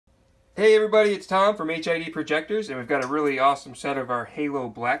Hey everybody, it's Tom from HID Projectors, and we've got a really awesome set of our Halo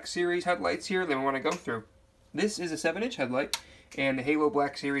Black Series headlights here that we want to go through. This is a 7-inch headlight, and the Halo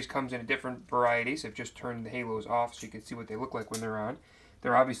Black Series comes in different varieties. I've just turned the halos off so you can see what they look like when they're on.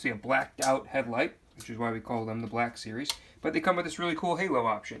 They're obviously a blacked out headlight, which is why we call them the Black Series, but they come with this really cool halo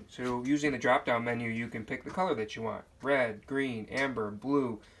option. So using the drop-down menu, you can pick the color that you want. Red, green, amber,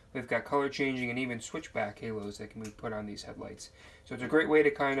 blue. We've got color changing and even switchback halos that can be put on these headlights. So it's a great way to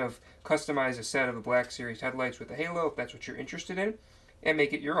kind of customize a set of the Black Series headlights with a halo if that's what you're interested in, and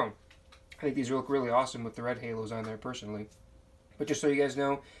make it your own. I think these look really awesome with the red halos on there personally. But just so you guys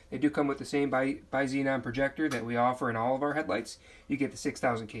know, they do come with the same bi-xenon projector that we offer in all of our headlights. You get the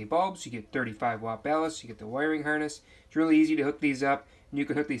 6000K bulbs, you get 35 watt ballasts, you get the wiring harness. It's really easy to hook these up, and you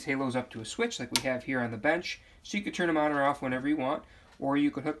can hook these halos up to a switch like we have here on the bench, so you can turn them on or off whenever you want. Or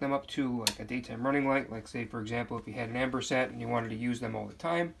you could hook them up to like a daytime running light, like say for example if you had an amber set and you wanted to use them all the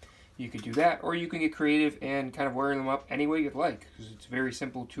time, you could do that. Or you can get creative and kind of wire them up any way you'd like, because it's a very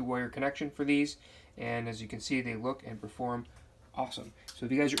simple 2-wire connection for these, and as you can see they look and perform awesome. So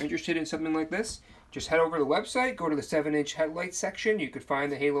if you guys are interested in something like this, just head over to the website, go to the 7-inch headlight section. You could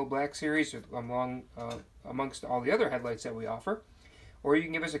find the Halo Black Series amongst all the other headlights that we offer. Or you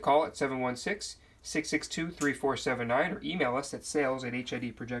can give us a call at 716-662-3479 or email us at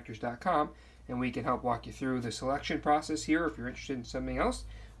sales@HIDprojectors.com, and we can help walk you through the selection process here. If you're interested in something else,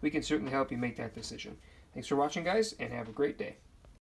 we can certainly help you make that decision. Thanks for watching, guys, and have a great day.